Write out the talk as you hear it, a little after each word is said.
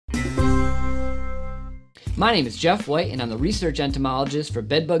My name is Jeff White, and I'm the research entomologist for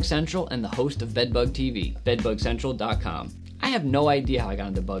Bedbug Central and the host of Bedbug TV, bedbugcentral.com. I have no idea how I got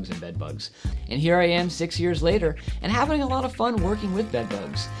into bugs and bedbugs. And here I am 6 years later and having a lot of fun working with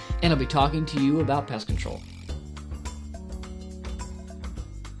bedbugs. And I'll be talking to you about pest control.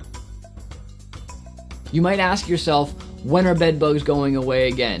 You might ask yourself, when are bedbugs going away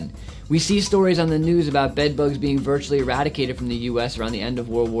again? We see stories on the news about bedbugs being virtually eradicated from the US around the end of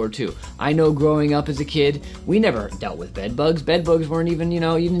World War II. I know growing up as a kid, we never dealt with bedbugs. Bedbugs weren't even, you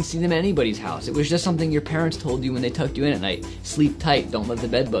didn't see them in anybody's house. It was just something your parents told you when they tucked you in at night. Sleep tight, don't let the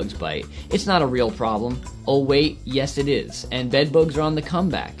bedbugs bite. It's not a real problem. Oh wait, yes it is. And bedbugs are on the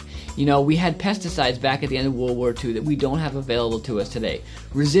comeback. We had pesticides back at the end of World War II that we don't have available to us today.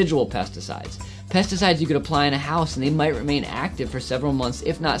 Residual pesticides. Pesticides you could apply in a house and they might remain active for several months,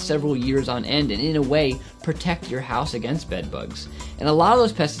 if not several years on end, and in a way, protect your house against bedbugs. And a lot of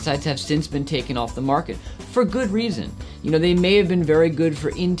those pesticides have since been taken off the market for good reason. They may have been very good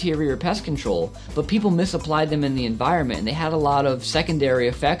for interior pest control, but people misapplied them in the environment and they had a lot of secondary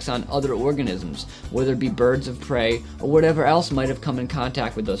effects on other organisms, whether it be birds of prey or whatever else might have come in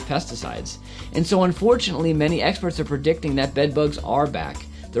contact with those pesticides. And so unfortunately, many experts are predicting that bedbugs are back.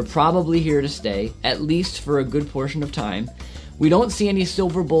 They're probably here to stay, at least for a good portion of time. We don't see any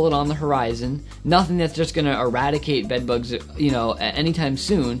silver bullet on the horizon, nothing that's just going to eradicate bedbugs, anytime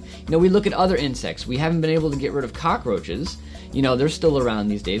soon. We look at other insects. We haven't been able to get rid of cockroaches. They're still around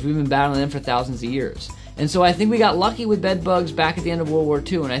these days. We've been battling them for thousands of years. And so I think we got lucky with bedbugs back at the end of World War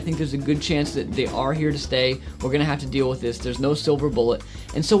II, and I think there's a good chance that they are here to stay. We're going to have to deal with this. There's no silver bullet.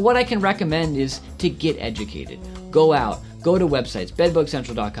 And so what I can recommend is to get educated. Go out. Go to websites,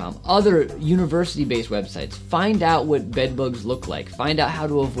 bedbugcentral.com, other university-based websites. Find out what bedbugs look like. Find out how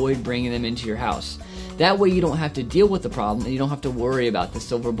to avoid bringing them into your house. That way you don't have to deal with the problem and you don't have to worry about the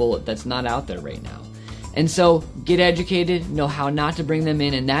silver bullet that's not out there right now. And so, get educated, know how not to bring them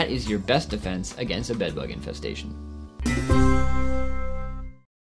in, and that is your best defense against a bedbug infestation.